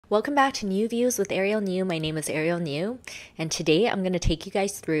Welcome back to New Views with Ariel Niu. My name is Ariel Niu, and today I'm going to take you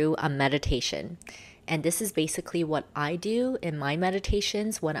guys through a meditation. And this is basically what I do in my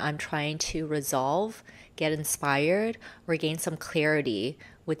meditations when I'm trying to resolve, get inspired, or gain some clarity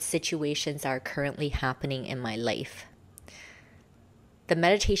with situations that are currently happening in my life. The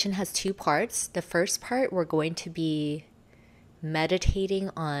meditation has two parts. The first part, we're going to be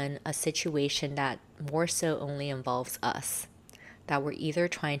meditating on a situation that more so only involves us, that we're either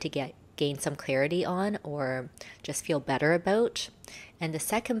trying to gain some clarity on or just feel better about. And the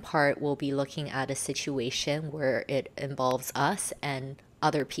second part will be looking at a situation where it involves us and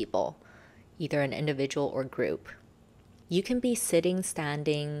other people, either an individual or group. You can be sitting,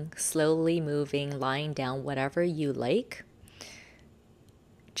 standing, slowly moving, lying down, whatever you like.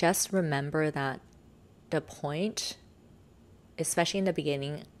 Just remember that the point, especially in the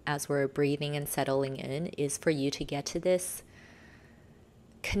beginning as we're breathing and settling in, is for you to get to this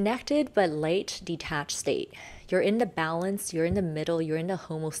connected but light, detached state. You're in the balance, you're in the middle, you're in the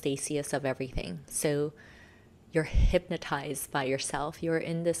homeostasis of everything. So you're hypnotized by yourself. You're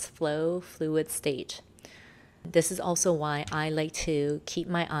in this flow, fluid state. This is also why I like to keep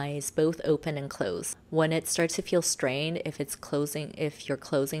my eyes both open and closed. When it starts to feel strained, if you're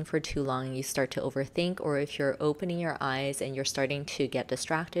closing for too long, you start to overthink, or if you're opening your eyes and you're starting to get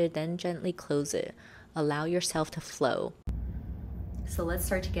distracted, then gently close it. Allow yourself to flow. So let's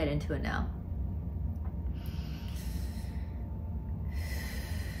start to get into it now.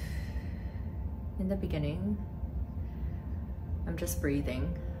 In the beginning, I'm just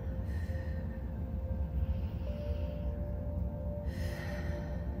breathing.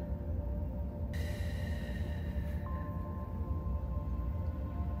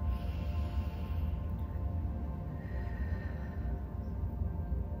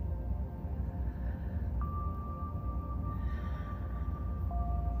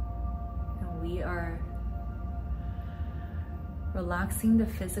 We are relaxing the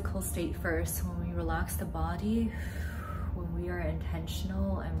physical state first. When we relax the body, when we are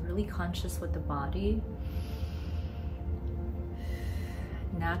intentional and really conscious with the body,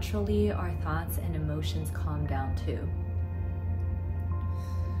 naturally our thoughts and emotions calm down too.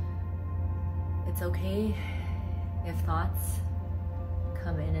 It's okay if thoughts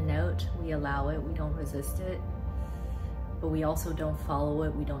come in and out. We allow it, we don't resist it, but we also don't follow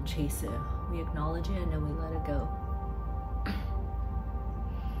it, we don't chase it. We acknowledge it and then we let it go.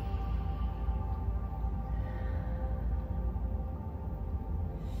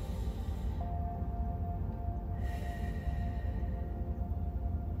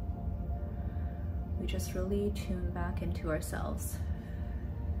 We just really tune back into ourselves.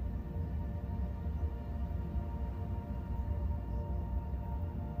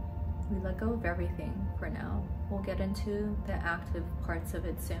 We let go of everything for now. We'll get into the active parts of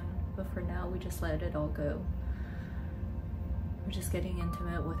it soon, but for now we just let it all go. We're just getting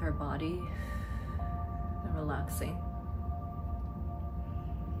intimate with our body and relaxing.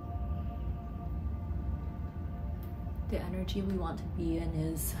 The energy we want to be in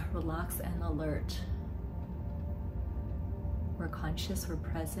is relaxed and alert. We're conscious, we're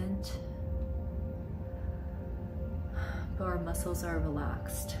present, but our muscles are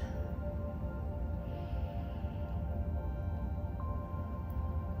relaxed.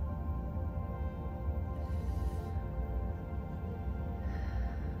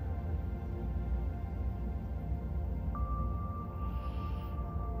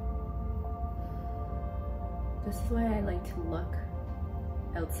 This is why I like to look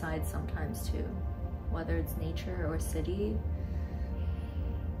outside sometimes too, whether it's nature or city.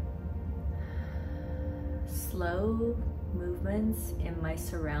 Slow movements in my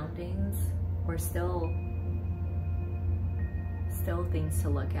surroundings, or still things to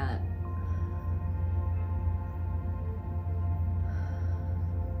look at.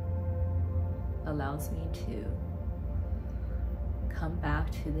 Allows me to come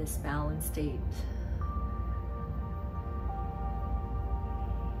back to this balanced state.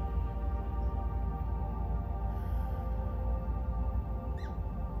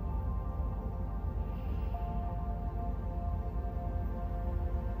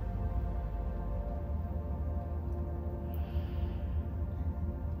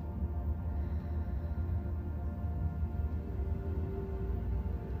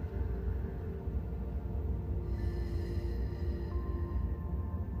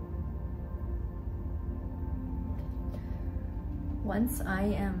 Once I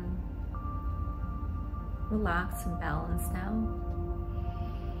am relaxed and balanced now,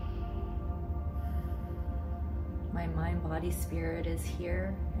 my mind, body, spirit is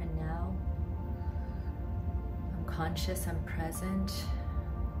here and now. I'm conscious, I'm present,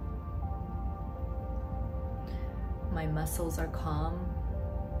 My muscles are calm.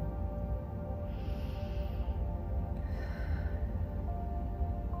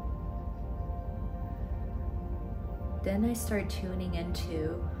 Then I start tuning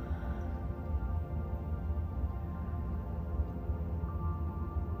into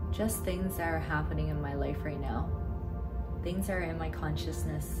just things that are happening in my life right now. Things that are in my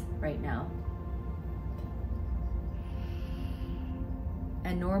consciousness right now.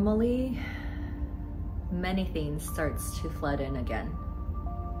 And normally, many things starts to flood in again.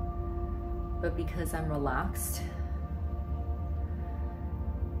 But because I'm relaxed,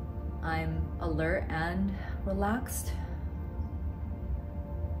 I'm alert and relaxed,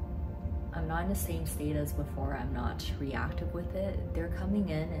 I'm not in the same state as before. I'm not reactive with it. They're coming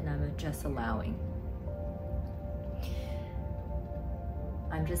in and I'm just allowing.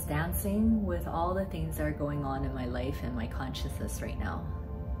 I'm just dancing with all the things that are going on in my life and my consciousness right now.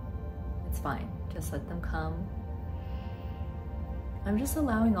 It's fine. Just let them come. I'm just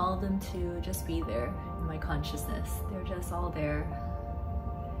allowing all of them to just be there in my consciousness. They're just all there.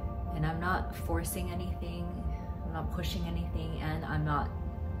 And I'm not forcing anything. I'm not pushing anything, and I'm not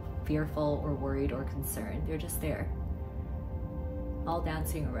fearful or worried or concerned. They're just there, all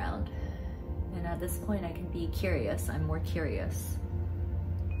dancing around. And at this point I can be curious. I'm more curious.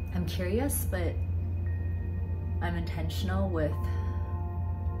 I'm curious, but I'm intentional with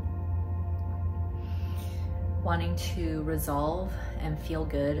wanting to resolve and feel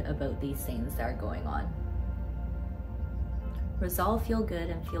good about these things that are going on. Resolve, feel good,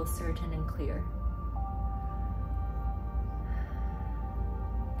 and feel certain and clear.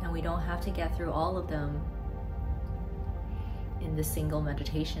 And we don't have to get through all of them in this single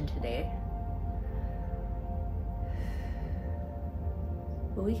meditation today.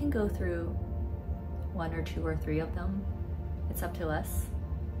 But we can go through 1 or 2 or 3 of them. It's up to us.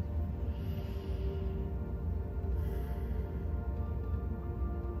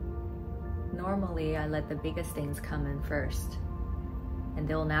 Normally, I let the biggest things come in first, and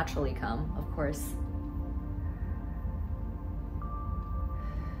they'll naturally come, of course.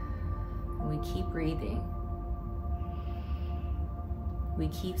 And we keep breathing. We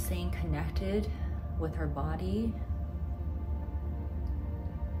keep staying connected with our body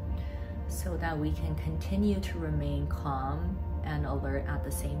so that we can continue to remain calm and alert at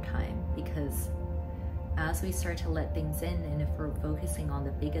the same time. Because as we start to let things in, and if we're focusing on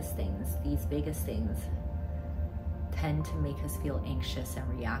the biggest things, these biggest things tend to make us feel anxious and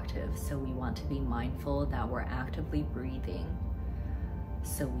reactive. So we want to be mindful that we're actively breathing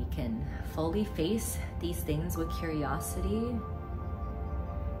so we can fully face these things with curiosity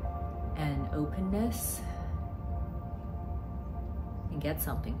and openness and get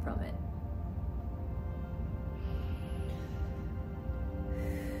something from it.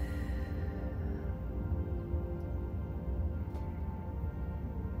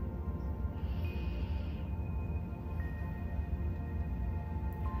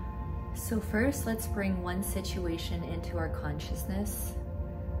 So first, let's bring one situation into our consciousness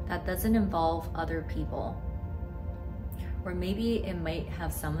that doesn't involve other people. Or maybe it might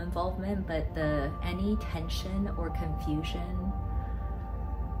have some involvement, but any tension or confusion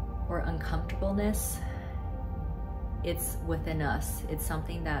or uncomfortableness, it's within us. It's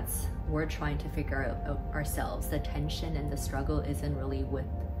something that's we're trying to figure out ourselves. The tension and the struggle isn't really with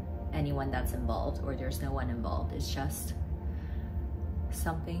anyone that's involved, or there's no one involved. It's just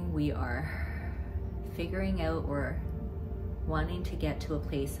something we are figuring out or wanting to get to a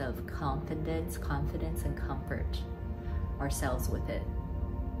place of confidence and comfort ourselves with it.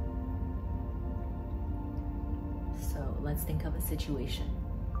 So let's think of a situation,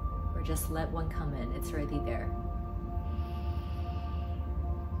 or just let one come in. It's already there.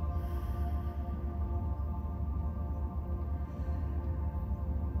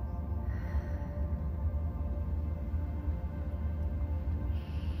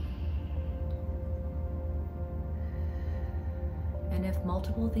 And if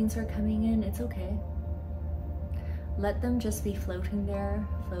multiple things are coming in, it's okay. Let them just be floating there,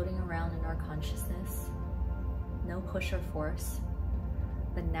 floating around in our consciousness. No push or force,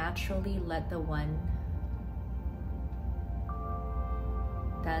 but naturally let the one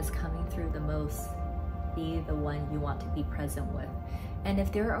that is coming through the most be the one you want to be present with. And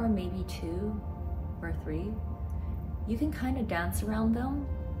if there are maybe 2 or 3, you can kind of dance around them.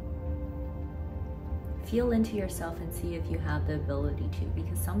 Feel into yourself and see if you have the ability to,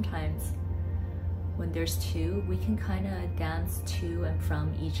 because sometimes when there's 2, we can kind of dance to and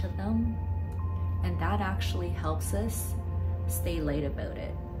from each of them, and that actually helps us stay light about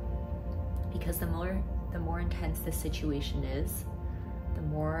it. Because the more intense the situation is, the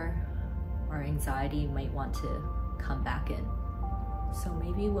more our anxiety might want to come back in. So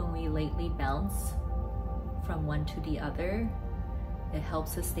maybe when we lightly bounce from one to the other, it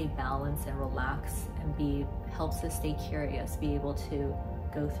helps us stay balanced and relaxed, and helps us stay curious, be able to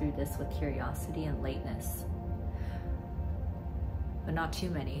go through this with curiosity and lightness. But not too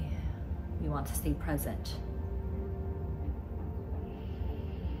many. We want to stay present.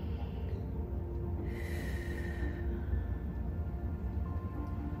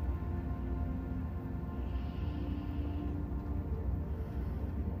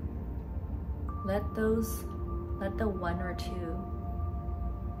 Let the one or two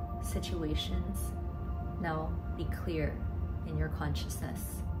situations now be clear in your consciousness.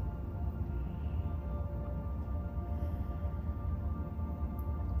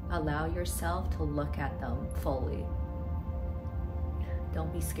 Allow yourself to look at them fully.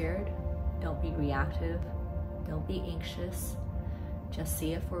 Don't be scared. Don't be reactive. Don't be anxious. Just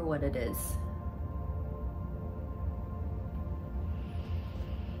see it for what it is.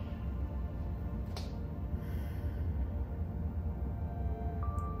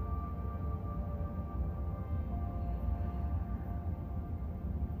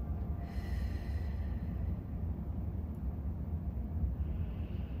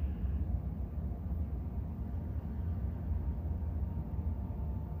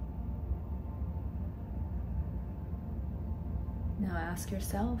 Now ask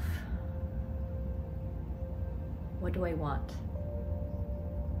yourself, what do I want?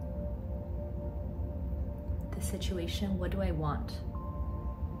 The situation, what do I want?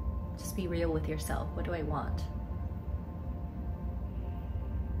 Just be real with yourself. What do I want?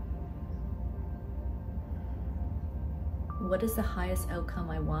 What is the highest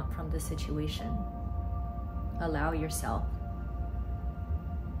outcome I want from the situation? Allow yourself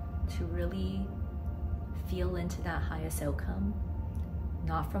to really feel into that highest outcome,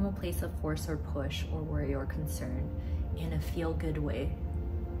 not from a place of force or push or worry or concern, in a feel-good way.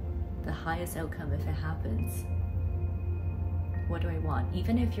 The highest outcome if it happens. What do I want?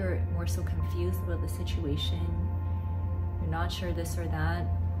 Even if you're more so confused about the situation, you're not sure this or that,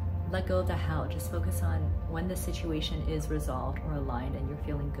 let go of the how. Just focus on when the situation is resolved or aligned and you're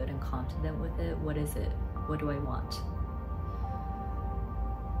feeling good and confident with it. What is it? What do I want?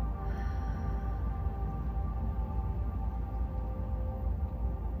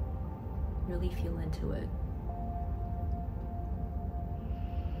 Really feel into it.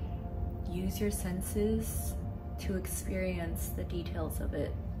 Use your senses to experience the details of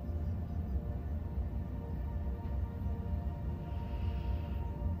it.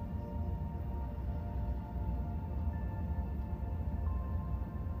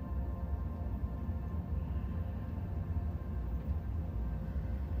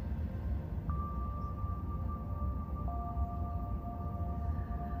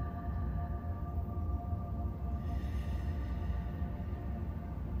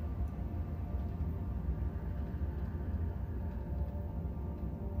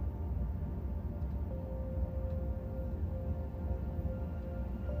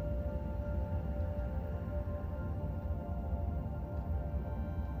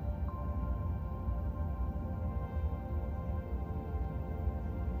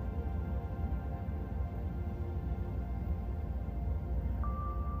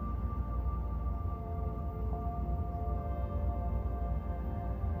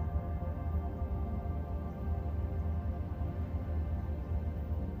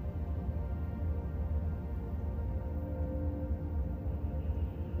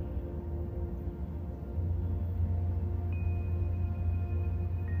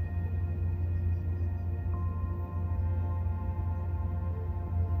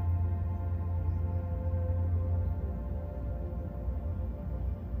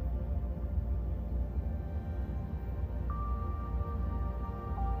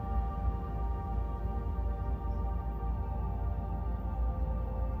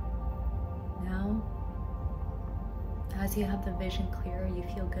 As you have the vision clear, you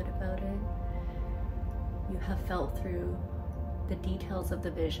feel good about it. You have felt through the details of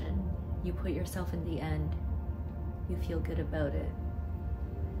the vision. You put yourself in the end. You feel good about it.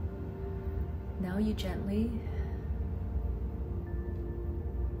 Now you gently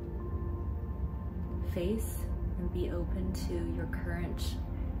face and be open to your current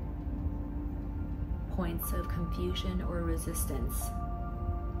points of confusion or resistance.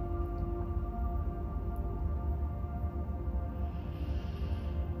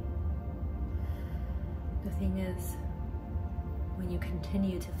 The thing is, when you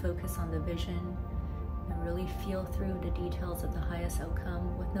continue to focus on the vision and really feel through the details of the highest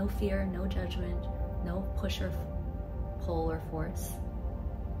outcome with no fear, no judgment, no push or pull or force,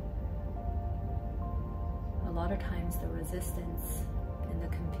 a lot lot of times the resistance and the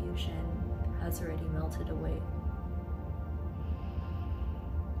confusion has already melted away.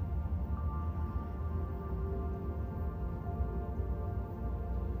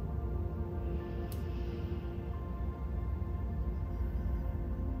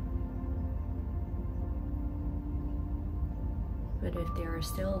 But if there are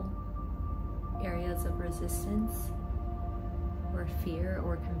still areas of resistance or fear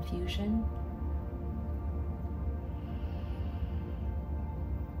or confusion,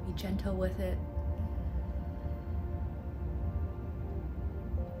 be gentle with it.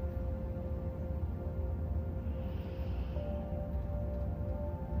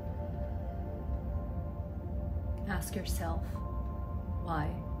 Ask yourself, why?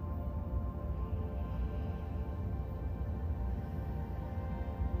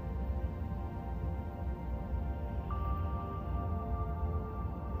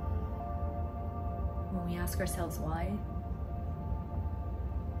 When we ask ourselves why,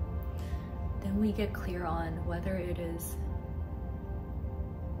 then we get clear on whether it is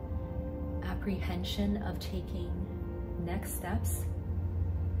apprehension of taking next steps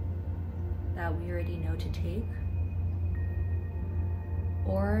that we already know to take,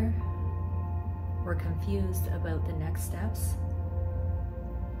 or we're confused about the next steps,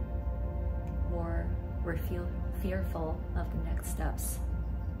 or we're fearful of the next steps.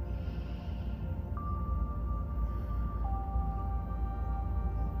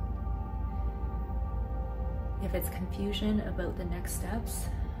 If it's confusion about the next steps,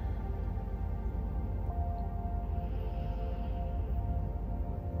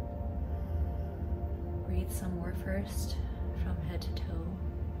 breathe some more first from head to toe.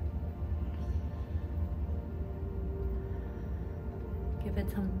 Give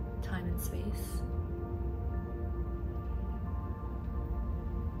it some time and space.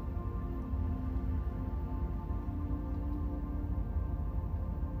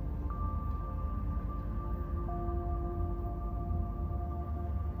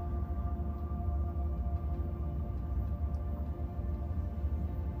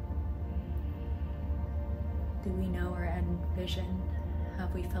 Do we know our end vision?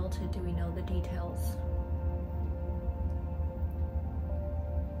 Have we felt it? Do we know the details?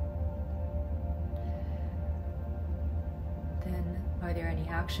 Then are there any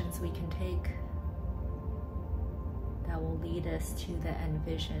actions we can take that will lead us to the end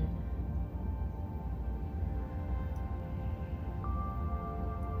vision?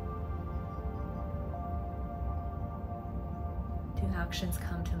 Do actions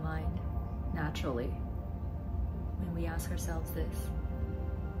come to mind naturally when we ask ourselves this?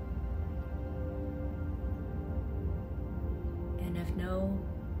 And if no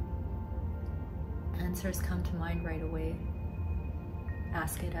answers come to mind right away,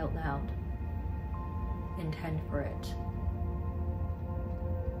 ask it out loud. Intend for it.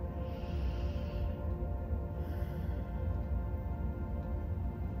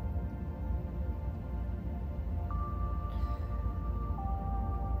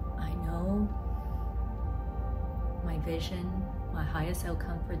 Vision, my highest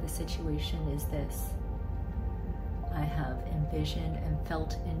outcome for the situation is this. I have envisioned and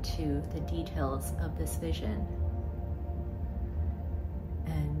felt into the details of this vision,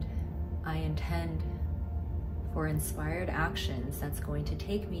 and I intend for inspired actions that's going to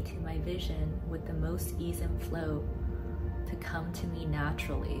take me to my vision with the most ease and flow to come to me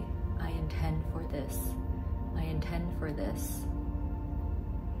naturally. I intend for this. I intend for this.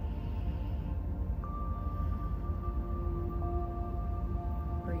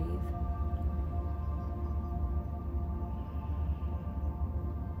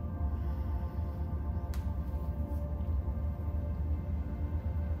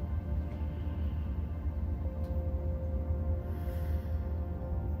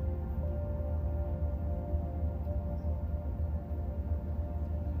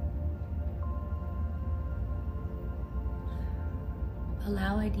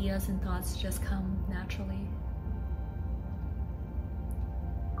 Allow ideas and thoughts to just come naturally.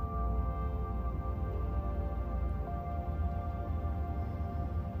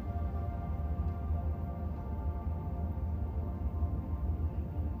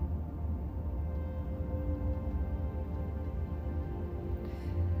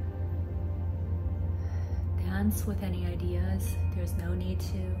 Dance with any ideas. There's no need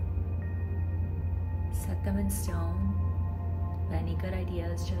to set them in stone. Any good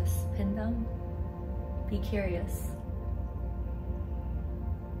ideas, just pin them. Be curious.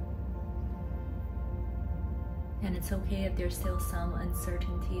 And it's okay if there's still some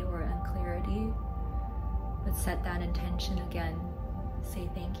uncertainty or unclarity, but set that intention again. Say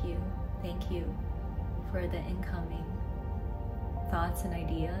thank you for the incoming thoughts and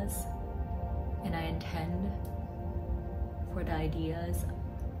ideas, and I intend for the ideas,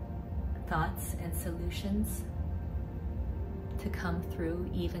 thoughts, and solutions to come through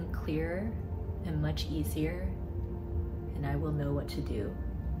even clearer and much easier, and I will know what to do.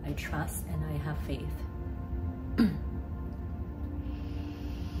 I trust and I have faith.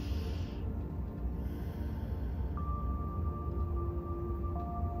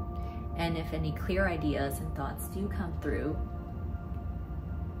 And if any clear ideas and thoughts do come through,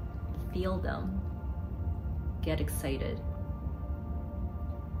 feel them, get excited.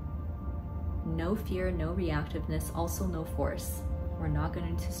 No fear, no reactiveness, also no force. We're not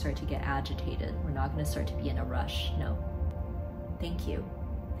going to start to get agitated. We're not going to start to be in a rush. No. Thank you.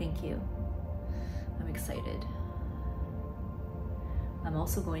 Thank you. I'm excited. I'm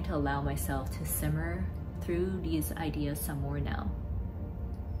also going to allow myself to simmer through these ideas some more now,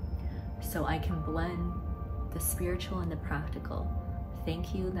 so I can blend the spiritual and the practical.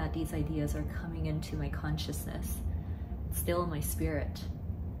 Thank you that these ideas are coming into my consciousness, still in my spirit.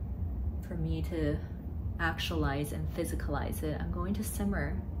 For me to actualize and physicalize it, I'm going to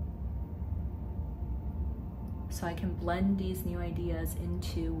simmer so I can blend these new ideas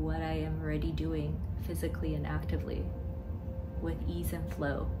into what I am already doing physically and actively with ease and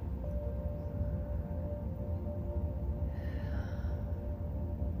flow.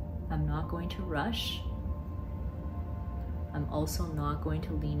 I'm not going to rush. I'm also not going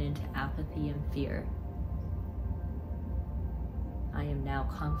to lean into apathy and fear. I am now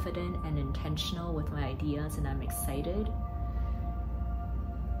confident and intentional with my ideas, and I'm excited.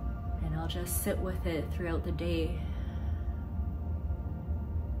 And I'll just sit with it throughout the day.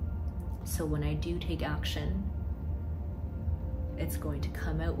 So when I do take action, it's going to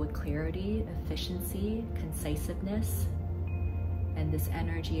come out with clarity, efficiency, concisiveness, and this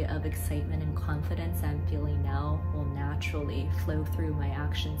energy of excitement and confidence I'm feeling now will naturally flow through my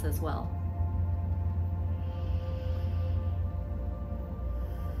actions as well.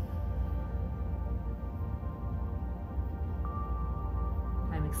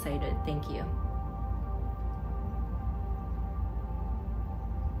 I'm excited. Thank you.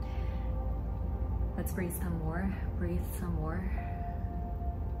 Let's breathe some more. Breathe some more.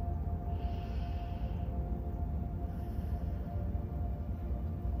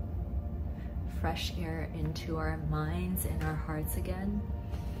 Fresh air into our minds and our hearts again.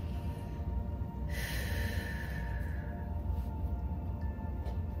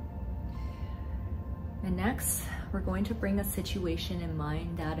 And next, we're going to bring a situation in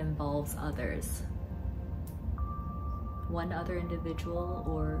mind that involves others. One other individual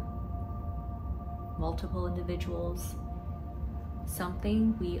or multiple individuals.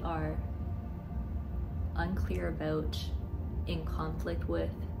 Something we are unclear about, in conflict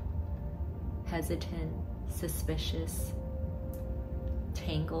with, hesitant, suspicious,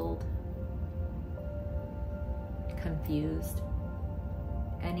 tangled, confused,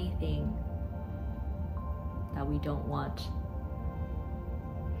 anything that we don't want.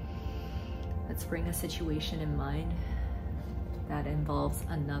 Let's bring a situation in mind that involves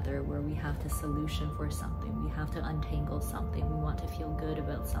another, where we have the solution for something. We have to untangle something. We want to feel good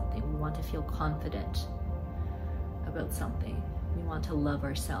about something. We want to feel confident about something. We want to love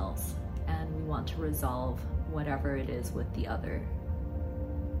ourselves, and we want to resolve whatever it is with the other.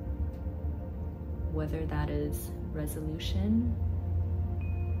 Whether that is resolution,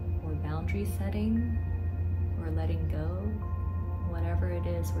 or boundary setting, or letting go, whatever it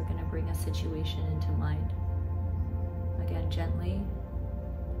is, we're going to bring a situation into mind. Again, gently,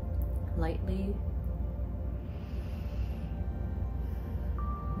 lightly.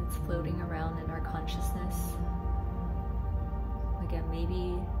 It's floating around in our consciousness. Again,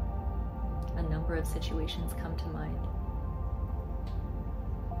 maybe a number of situations come to mind.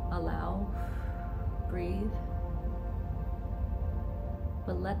 Allow, breathe,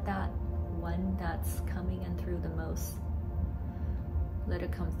 but let that one that's coming in through the most, let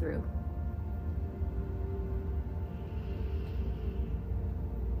it come through.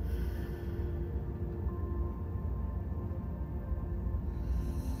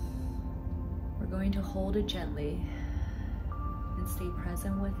 We're going to hold it gently and stay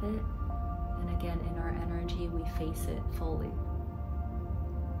present with it. And again, in our energy, we face it fully.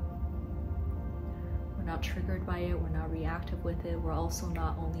 We're not triggered by it, we're not reactive with it, we're also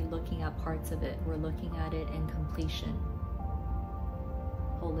not only looking at parts of it, we're looking at it in completion,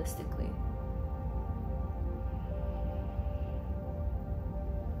 holistically.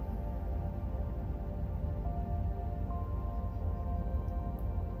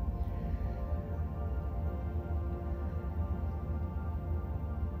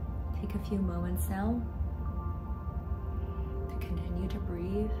 Take a few moments now Continue to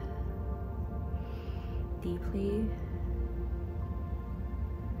breathe deeply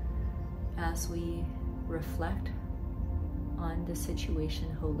as we reflect on the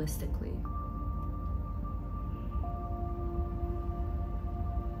situation holistically.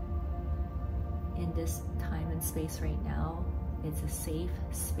 In this time and space right now, it's a safe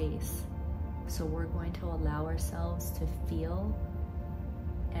space. So we're going to allow ourselves to feel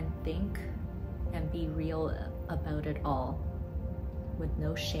and think and be real about it all, with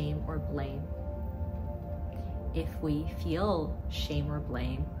no shame or blame. If we feel shame or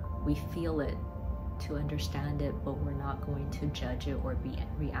blame, we feel it to understand it, but we're not going to judge it or be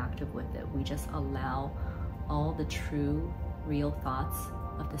reactive with it. We just allow all the true, real thoughts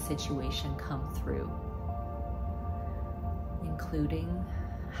of the situation come through, including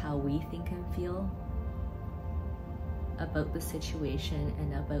how we think and feel about the situation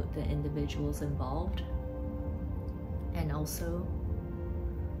and about the individuals involved, and also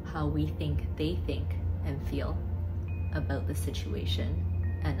how we think they think and feel about the situation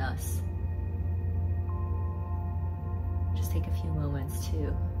and us. Just take a few moments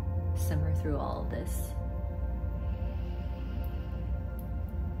to simmer through all of this.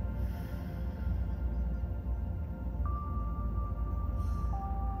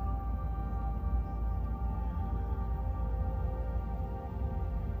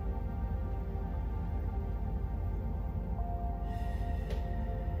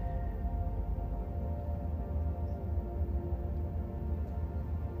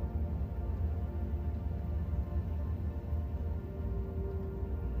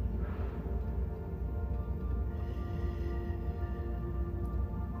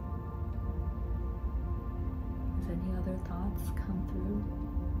 Thoughts come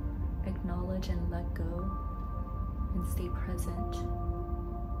through, acknowledge and let go, and stay present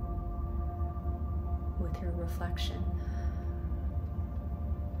with your reflection.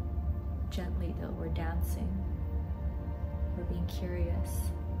 Gently though, we're dancing, we're being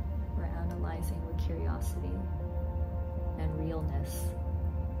curious, we're analyzing with curiosity and realness.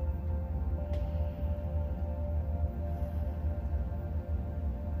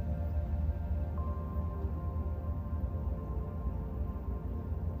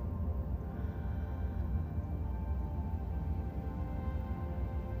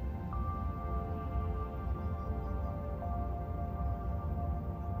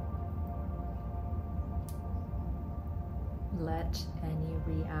 Let any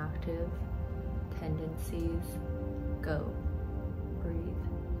reactive tendencies go. Breathe.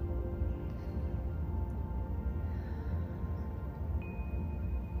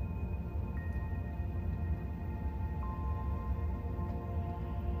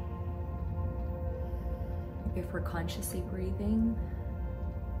 If we're consciously breathing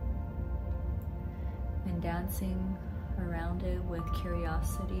and dancing around it with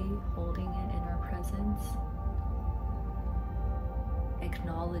curiosity, holding it in our presence,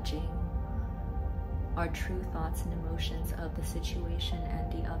 acknowledging our true thoughts and emotions of the situation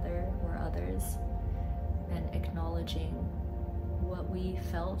and the other or others, and acknowledging what we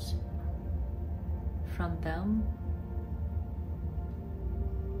felt from them.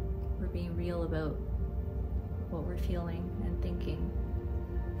 We're being real about what we're feeling and thinking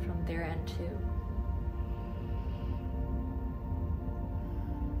from their end too,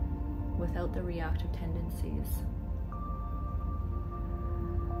 without the reactive tendencies.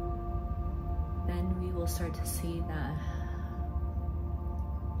 Then we will start to see that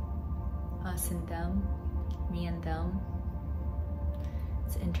us and them, me and them,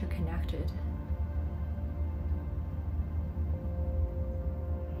 it's interconnected.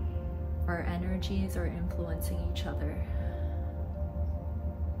 Our energies are influencing each other.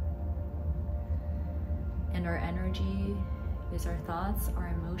 And our energy is our thoughts, our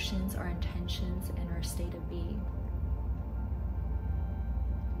emotions, our intentions, and our state of being.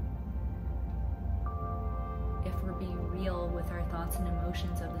 If we're being real with our thoughts and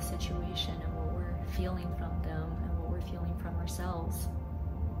emotions of the situation and what we're feeling from them and what we're feeling from ourselves,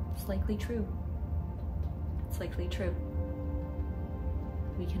 it's likely true. It's likely true.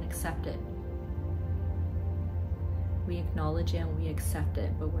 We can accept it. We acknowledge it and we accept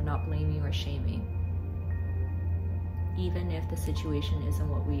it, but we're not blaming or shaming. Even if the situation isn't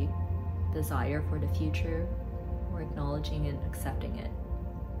what we desire for the future, we're acknowledging and accepting it.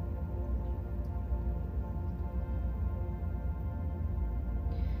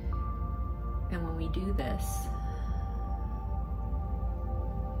 And when we do this,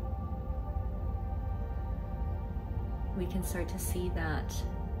 we can start to see that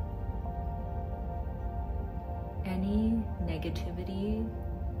any negativity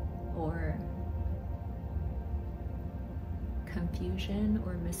or confusion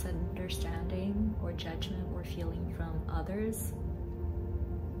or misunderstanding or judgment we're feeling from others.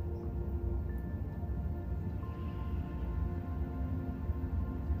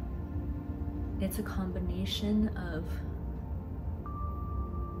 It's a combination of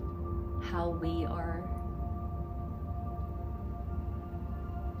how we are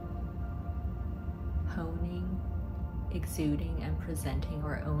honing, exuding, and presenting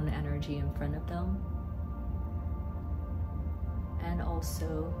our own energy in front of them. And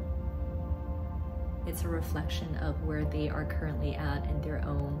also, it's a reflection of where they are currently at in their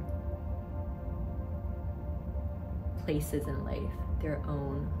own places in life, their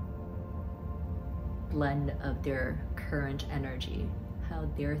own blend of their current energy, how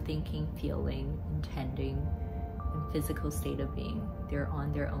they're thinking, feeling, intending, and physical state of being. They're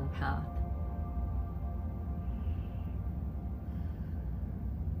on their own path.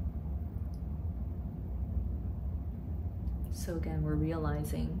 So again, we're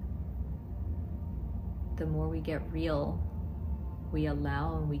realizing the more we get real, we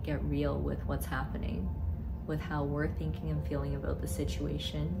allow and we get real with what's happening, with how we're thinking and feeling about the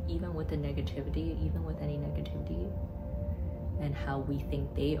situation, even with the negativity, even with any negativity, and how we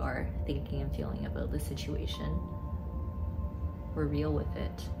think they are thinking and feeling about the situation. We're real with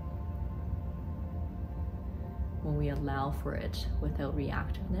it. When we allow for it without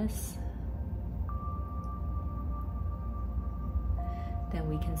reactiveness, then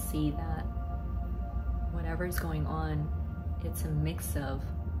we can see that whatever's going on, it's a mix of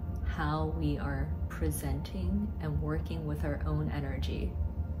how we are presenting and working with our own energy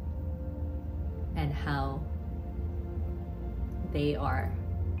and how they are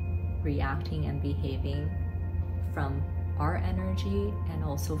reacting and behaving from our energy and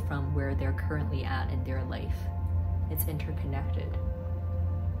also from where they're currently at in their life. It's interconnected.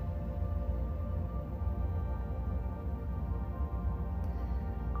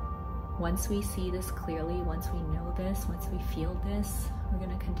 Once we see this clearly, once we know this, once we feel this, we're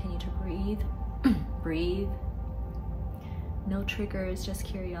going to continue to breathe. Breathe. No triggers, just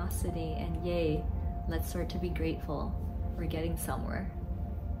curiosity, and yay, let's start to be grateful. We're getting somewhere.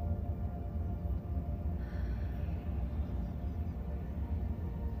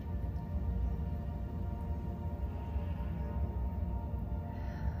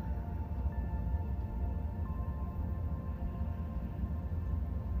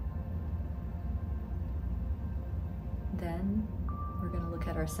 Then we're going to look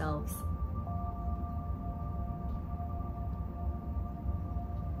at ourselves.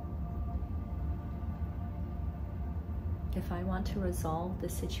 If I want to resolve the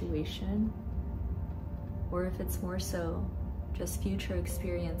situation, or if it's more so just future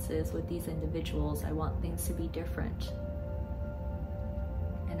experiences with these individuals, I want things to be different.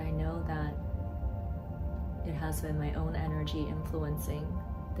 And I know that it has been my own energy influencing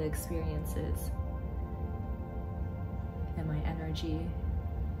the experiences. And my energy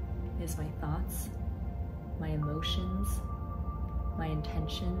is my thoughts, my emotions, my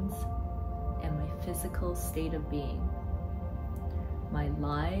intentions, and my physical state of being. My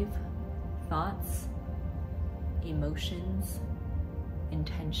live thoughts, emotions,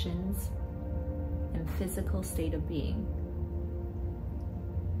 intentions, and physical state of being.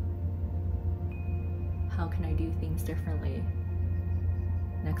 How can I do things differently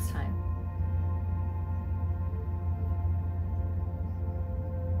next time?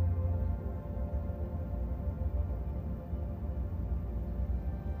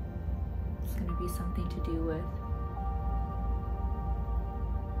 It's going to be something to do with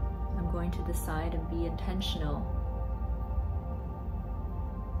I'm going to decide and be intentional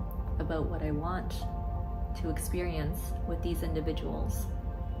about what I want to experience with these individuals.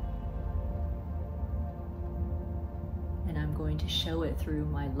 And I'm going to show it through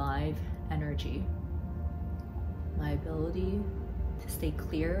my live energy, my ability to stay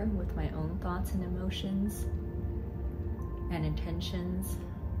clear with my own thoughts and emotions and intentions,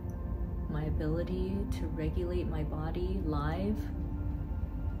 my ability to regulate my body live,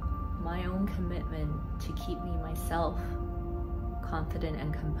 my own commitment to keep me myself confident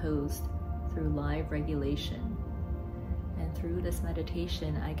and composed through live regulation. And through this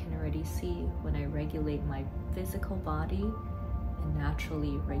meditation, I can already see when I regulate my physical body, it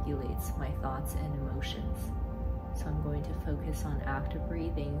naturally regulates my thoughts and emotions. So I'm going to focus on active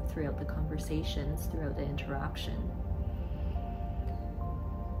breathing throughout the conversations, throughout the interaction.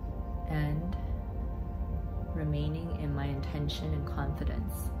 And remaining in my intention and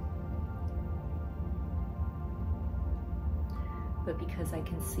confidence. But because I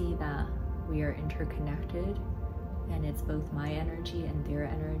can see that we are interconnected and it's both my energy and their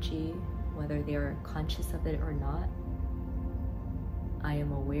energy, whether they're conscious of it or not, I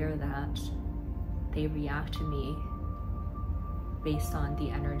am aware that they react to me based on the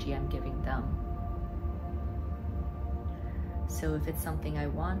energy I'm giving them. So if it's something I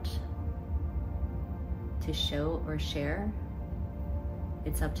want to show or share,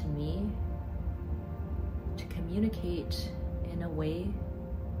 it's up to me to communicate in a way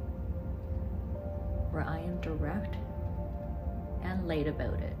where I am direct and light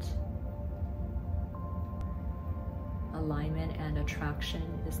about it. Alignment and attraction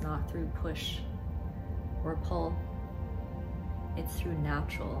is not through push or pull. It's through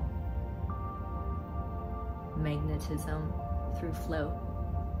natural magnetism, through flow.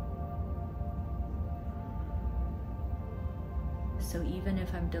 So even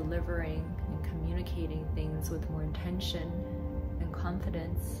if I'm delivering and communicating things with more intention and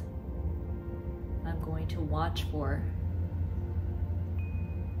confidence, I'm going to watch for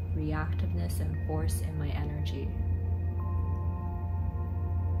reactiveness and force in my energy.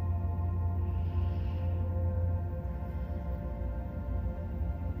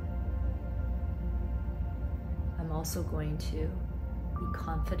 I'm also going to be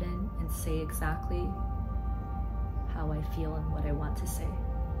confident and say exactly how I feel and what I want to say.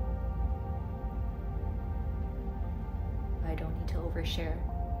 I don't need to overshare.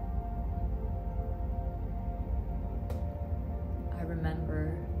 I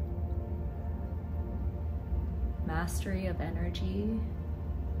remember mastery of energy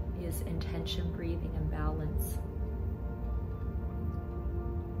is intention, breathing, and balance.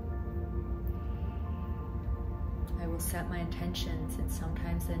 I will set my intentions, and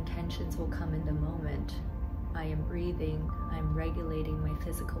sometimes the intentions will come in the moment. I am breathing, I'm regulating my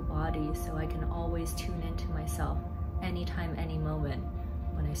physical body so I can always tune into myself anytime, any moment.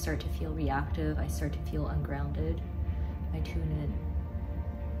 When I start to feel reactive, I start to feel ungrounded, I tune in.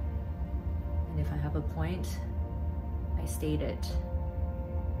 And if I have a point, I state it.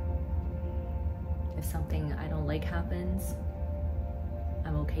 If something I don't like happens,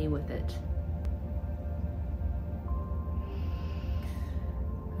 I'm okay with it.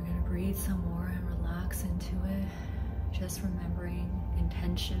 I'm gonna breathe some more and relax into it. Just remembering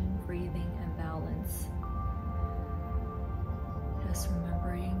intention, breathing, and balance. Just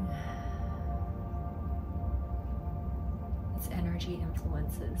remembering its energy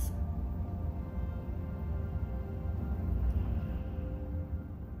influences.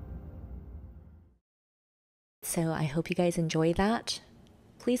 So I hope you guys enjoy that.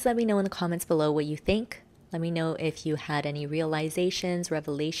 Please let me know in the comments below what you think. Let me know if you had any realizations,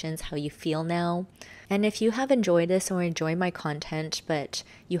 revelations, how you feel now. And if you have enjoyed this or enjoy my content, but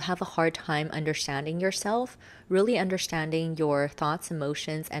you have a hard time understanding yourself, really understanding your thoughts,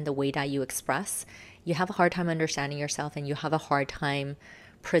 emotions, and the way that you express, you have a hard time understanding yourself and you have a hard time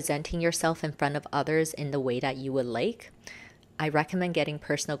presenting yourself in front of others in the way that you would like, I recommend getting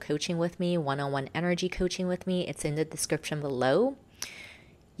personal coaching with me, one-on-one energy coaching with me. It's in the description below.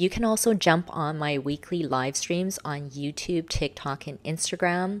 You can also jump on my weekly live streams on YouTube, TikTok, and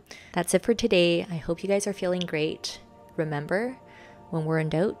Instagram. That's it for today. I hope you guys are feeling great. Remember, when we're in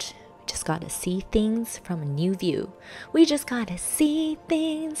doubt, we just gotta see things from a new view. We just gotta see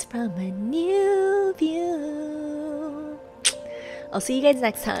things from a new view. I'll see you guys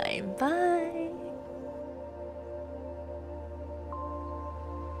next time. Bye.